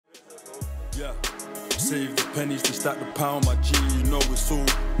Yeah, save the pennies to stack the pound, my G, you know it's all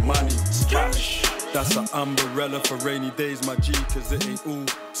money. Cash, that's an umbrella for rainy days, my G, cause it ain't all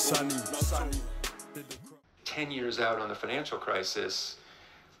sunny. 10 years out on the financial crisis,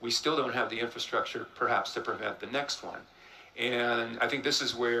 we still don't have the infrastructure perhaps to prevent the next one. And I think this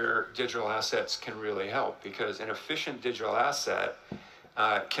is where digital assets can really help, because an efficient digital asset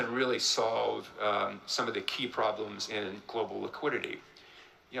can really solve some of the key problems in global liquidity.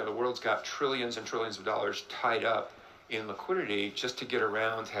 You know, the world's got trillions and trillions of dollars tied up in liquidity just to get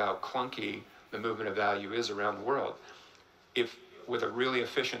around how clunky the movement of value is around the world. If with a really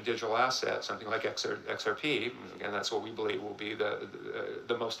efficient digital asset, something like XRP, again, that's what we believe will be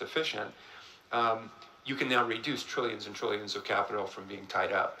the most efficient, you can now reduce trillions and trillions of capital from being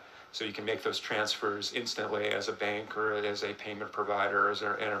tied up. So you can make those transfers instantly as a bank or as a payment provider, as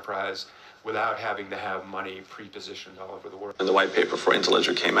an enterprise, without having to have money pre-positioned all over the world. And the white paper for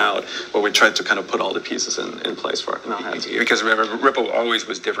Interledger came out, where we tried to kind of put all the pieces in place for it. Because remember, Ripple always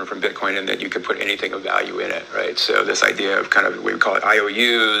was different from Bitcoin in that you could put anything of value in it, right? So this idea of kind of, we would call it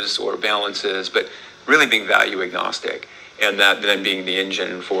IOUs or balances, but really being value agnostic, and that then being the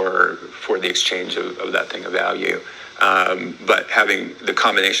engine for the exchange of that thing of value. But having the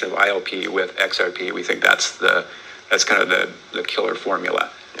combination of ILP with XRP, we think that's kind of the killer formula.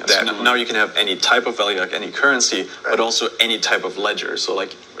 Yeah, so now you can have any type of value, like any currency, but also any type of ledger. So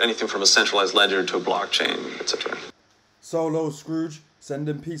like anything from a centralized ledger to a blockchain, etc. Solo Scrooge,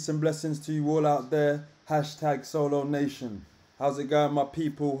 sending peace and blessings to you all out there. Hashtag Solo Nation. How's it going, my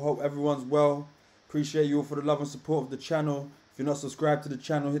people? Hope everyone's well. Appreciate you all for the love and support of the channel. If you're not subscribed to the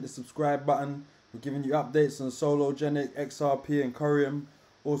channel, hit the subscribe button. We're giving you updates on SOLOGENIC, XRP and Coreum.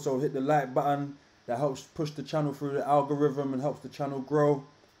 Also hit the like button. That helps push the channel through the algorithm and helps the channel grow.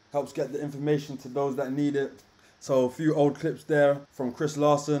 Helps get the information to those that need it. So a few old clips there from Chris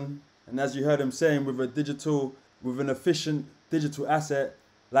Larson. And as you heard him saying, with an efficient digital asset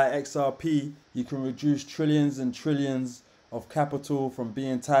like XRP, you can reduce trillions and trillions of capital from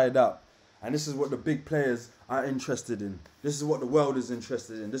being tied up. And this is what the big players are interested in. This is what the world is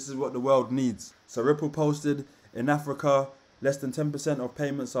interested in. This is what the world needs. So Ripple posted, in Africa, less than 10% of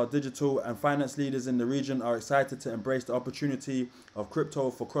payments are digital, and finance leaders in the region are excited to embrace the opportunity of crypto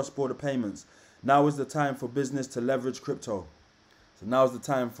for cross-border payments. Now is the time for business to leverage crypto. So now is the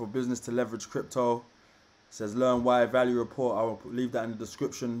time for business to leverage crypto. It says learn why value report. I will leave that in the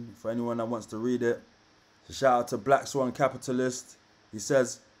description for anyone that wants to read it. So shout out to Black Swan Capitalist. He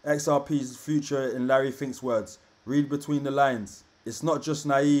says, XRP's future in Larry Fink's words. Read between the lines. It's not just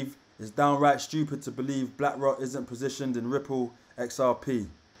naive. It's downright stupid to believe BlackRock isn't positioned in Ripple XRP.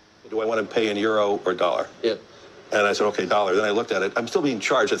 Do I want to pay in euro or dollar? Yeah. And I said, okay, dollar. Then I looked at it. I'm still being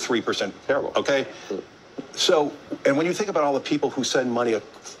charged at 3%. Terrible. Okay? So, and when you think about all the people who send money,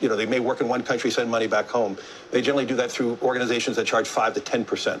 you know, they may work in one country, send money back home. They generally do that through organizations that charge 5 to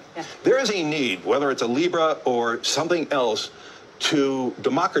 10%. Yeah. There is a need, whether it's a Libra or something else, to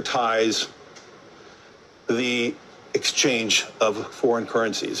democratize the exchange of foreign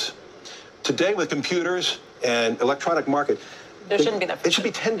currencies. Today, with computers and electronic market, there shouldn't be that. It should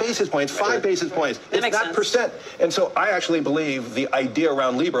be 10 basis points, 5 basis points. It's not percent. And so I actually believe the idea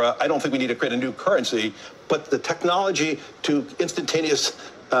around Libra, I don't think we need to create a new currency, but the technology to instantaneous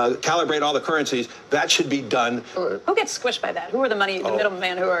calibrate all the currencies, that should be done. Who gets squished by that? Who are the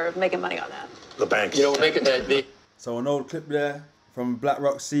middlemen who are making money on that? The banks. You know, making that. So an old clip there from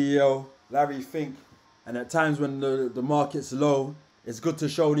BlackRock CEO Larry Fink. And at times when the market's low, it's good to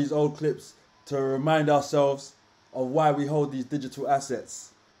show these old clips to remind ourselves of why we hold these digital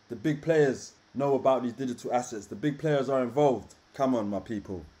assets. The big players know about these digital assets. The big players are involved. Come on, my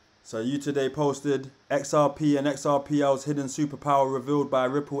people. So You Today posted, XRP and XRPL's hidden superpower revealed by a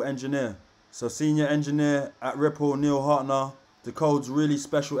Ripple engineer. So senior engineer at Ripple, Neil Hartner, decodes really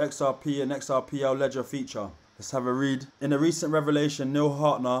special XRP and XRPL ledger feature. Let's have a read. In a recent revelation, Neil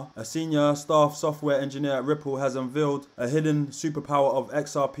Hartner, a senior staff software engineer at Ripple, has unveiled a hidden superpower of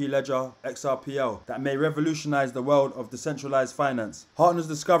XRP ledger, XRPL, that may revolutionize the world of decentralized finance. Hartner's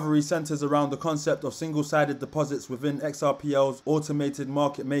discovery centers around the concept of single-sided deposits within XRPL's automated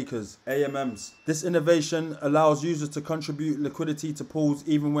market makers, AMMs. This innovation allows users to contribute liquidity to pools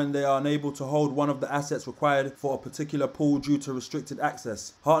even when they are unable to hold one of the assets required for a particular pool due to restricted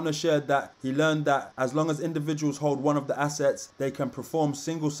access. Hartner shared that he learned that as long as individuals hold one of the assets, they can perform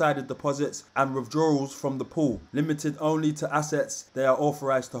single-sided deposits and withdrawals from the pool, limited only to assets they are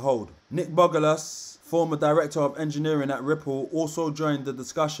authorized to hold. Nick Bogalas, former director of engineering at Ripple, also joined the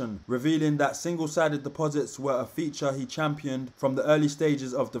discussion, revealing that single-sided deposits were a feature he championed from the early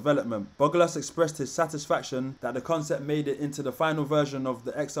stages of development. Bogolas expressed his satisfaction that the concept made it into the final version of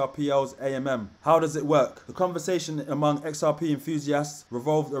the XRPL's AMM. How does it work? The conversation among XRP enthusiasts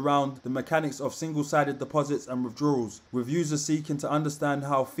revolved around the mechanics of single-sided deposits and withdrawals, with users seeking to understand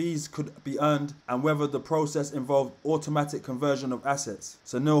how fees could be earned and whether the process involved automatic conversion of assets.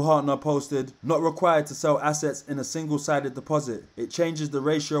 So Neil Hartner posted, "Not required to sell assets in a single-sided deposit. It changes the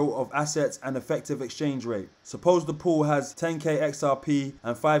ratio of assets and effective exchange rate. Suppose the pool has 10k XRP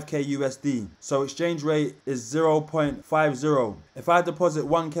and 5k USD, so exchange rate is 0.50. If I deposit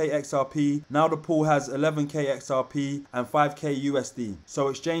 1k XRP, now the pool has 11k XRP and 5k USD, so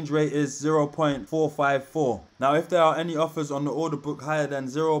exchange rate is 0.454. Now if there are any offers on the order book higher than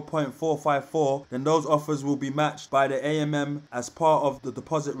 0.454, then those offers will be matched by the AMM as part of the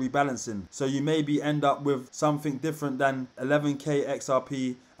deposit rebalancing. So you maybe end up with something different than 11k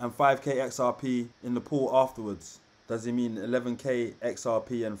XRP and 5k XRP in the pool afterwards." Does he mean 11k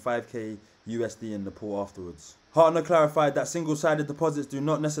XRP and 5k USD in the pool afterwards? Hartner clarified that single-sided deposits do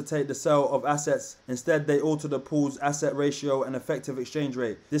not necessitate the sale of assets. Instead, they alter the pool's asset ratio and effective exchange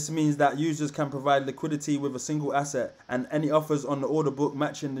rate. This means that users can provide liquidity with a single asset, and any offers on the order book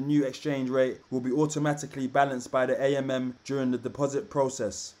matching the new exchange rate will be automatically balanced by the AMM during the deposit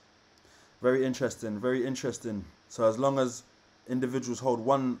process. Very interesting, very interesting. So as long as individuals hold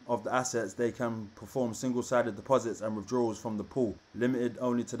one of the assets, they can perform single-sided deposits and withdrawals from the pool, limited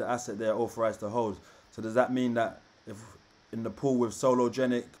only to the asset they are authorized to hold. So does that mean that if in the pool with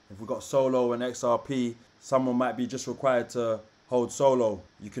SOLOGENIC, if we've got Solo and XRP, someone might be just required to hold Solo?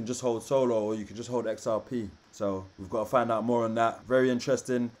 You can just hold Solo, or you can just hold XRP. So we've got to find out more on that. Very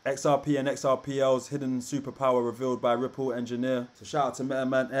interesting. XRP and XRPL's hidden superpower revealed by Ripple engineer. So shout out to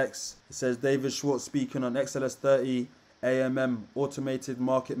MetaMan X. It says David Schwartz speaking on XLS30. AMM, automated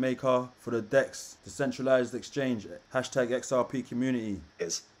market maker for the DEX, decentralized exchange, hashtag XRP community.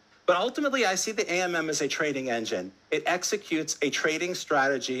 But ultimately, I see the AMM as a trading engine. It executes a trading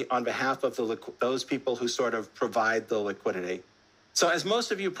strategy on behalf of those people who sort of provide the liquidity. So as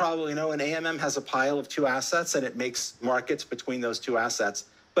most of you probably know, an AMM has a pile of two assets, and it makes markets between those two assets.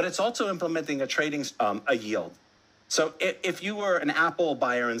 But it's also implementing a yield. So if you were an Apple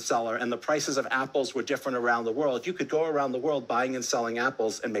buyer and seller and the prices of apples were different around the world, you could go around the world buying and selling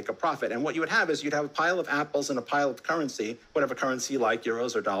apples and make a profit. And what you would have is you'd have a pile of apples and a pile of currency, whatever currency you like,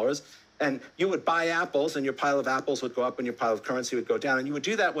 euros or dollars. And you would buy apples and your pile of apples would go up and your pile of currency would go down. And you would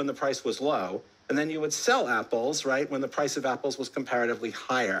do that when the price was low. And then you would sell apples, right, when the price of apples was comparatively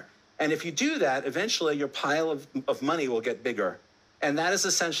higher. And if you do that, eventually your pile of money will get bigger. And that is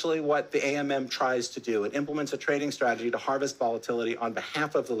essentially what the AMM tries to do. It implements a trading strategy to harvest volatility on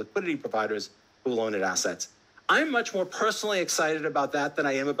behalf of the liquidity providers who loan it assets. I'm much more personally excited about that than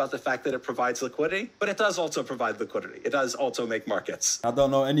I am about the fact that it provides liquidity, but it does also provide liquidity. It does also make markets. I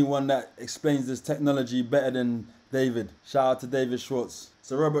don't know anyone that explains this technology better than David. Shout out to David Schwartz.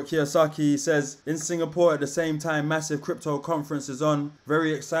 So Robert Kiyosaki says, in Singapore at the same time, massive crypto conference is on.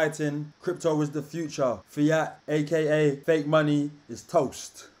 Very exciting. Crypto is the future. Fiat, aka fake money, is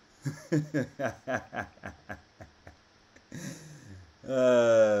toast.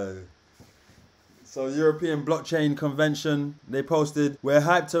 So European Blockchain Convention, they posted, we're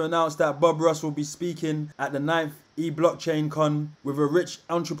hyped to announce that Bob Ross will be speaking at the 9th eBlockchain Con with a rich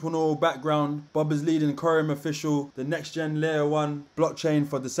entrepreneurial background. Bob is leading Coreum Official, the next-gen layer 1 blockchain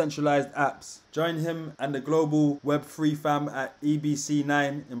for decentralized apps. Join him and the global Web3 fam at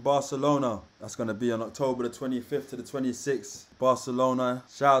EBC9 in Barcelona. That's going to be on October the 25th to the 26th, Barcelona.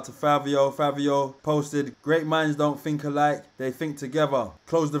 Shout out to Fabio. Fabio posted, great minds don't think alike, they think together.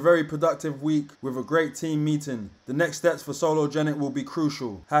 Closed a very productive week with a great team meeting. The next steps for SOLOGENIC will be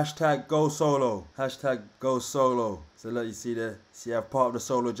crucial. Hashtag go solo. Hashtag go solo. So let you see there. See, I'm part of the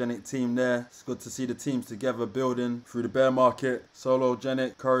SOLOGENIC team there. It's good to see the teams together building through the bear market.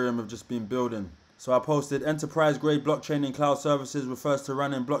 SOLOGENIC, Coreum have just been building. So I posted, enterprise-grade blockchain in cloud services refers to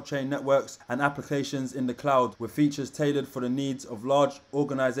running blockchain networks and applications in the cloud with features tailored for the needs of large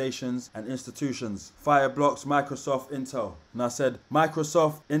organizations and institutions. Fireblocks, Microsoft, Intel. And I said,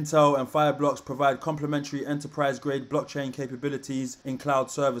 Microsoft, Intel, and Fireblocks provide complementary enterprise-grade blockchain capabilities in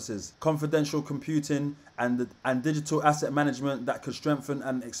cloud services, confidential computing, and digital asset management that could strengthen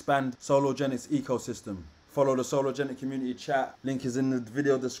and expand SOLOGENIC's ecosystem. Follow the SOLOGENIC community chat. Link is in the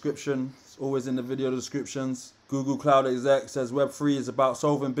video description. It's always in the video descriptions. Google Cloud exec says Web3 is about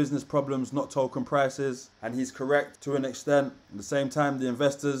solving business problems, not token prices. And he's correct to an extent. At the same time, the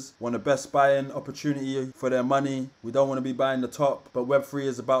investors want the best buying opportunity for their money. We don't want to be buying the top, but Web3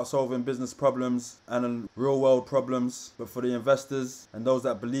 is about solving business problems and real world problems. But for the investors and those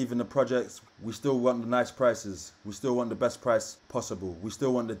that believe in the projects, we still want the nice prices. We still want the best price possible. We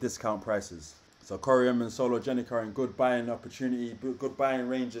still want the discount prices. So Coreum and SOLOGENIC are in good buying opportunity, good buying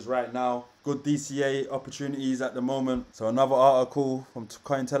ranges right now. Good DCA opportunities at the moment. So another article from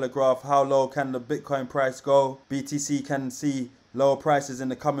Cointelegraph, how low can the Bitcoin price go? BTC can see lower prices in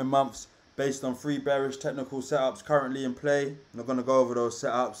the coming months based on 3 bearish technical setups currently in play. I'm not going to go over those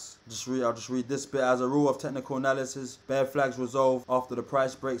setups. I'll just read this bit. As a rule of technical analysis, bear flags resolve after the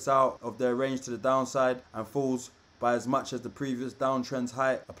price breaks out of their range to the downside and falls by as much as the previous downtrend's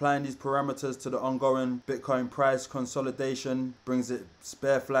height. Applying these parameters to the ongoing Bitcoin price consolidation brings its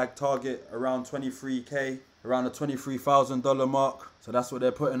bear flag target around 23K, around the $23,000 mark. So that's what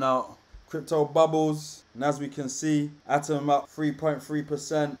they're putting out. Crypto bubbles, and as we can see, Atom up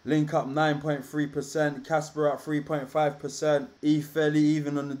 3.3%, Link up 9.3%, Casper up 3.5%, ETH fairly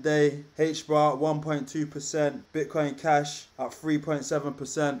even on the day, HBAR 1.2%, Bitcoin Cash up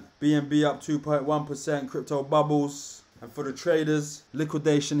 3.7%, BNB up 2.1%, crypto bubbles. And for the traders,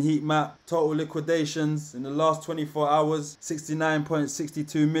 liquidation heat map, total liquidations in the last 24 hours,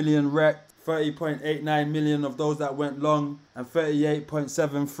 69.62 million wrecked. 30.89 million of those that went long and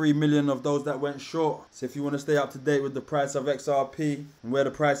 38.73 million of those that went short. So if you want to stay up to date with the price of XRP and where the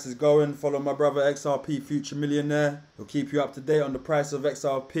price is going, follow my brother XRP Future Millionaire. He'll keep you up to date on the price of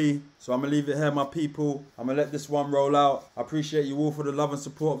XRP. So I'm going to leave it here, my people. I'm going to let this one roll out. I appreciate you all for the love and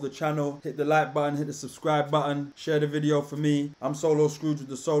support of the channel. Hit the like button, hit the subscribe button, share the video for me. I'm Solo Scrooge with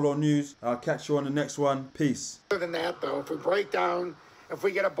the Solo News. I'll catch you on the next one. Peace. Other than that, though, if we break down, if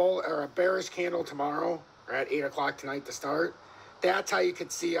we get a bull or a bearish candle tomorrow or at 8 o'clock tonight to start, that's how you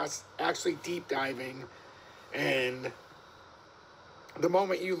could see us actually deep diving. And the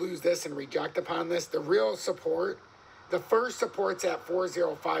moment you lose this and reject upon this, the real support, the first support's at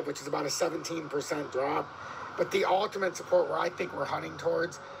 405, which is about a 17% drop. But the ultimate support where I think we're hunting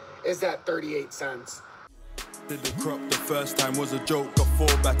towards is at 38 cents. Did the crop the first time was a joke, got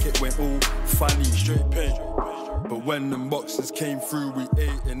 4 back, it went all funny, straight pay. But when them boxes came through, we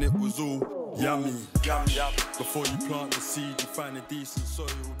ate and it was all yummy. Before you plant the seed, you find a decent soil,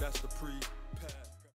 that's the pre-pair.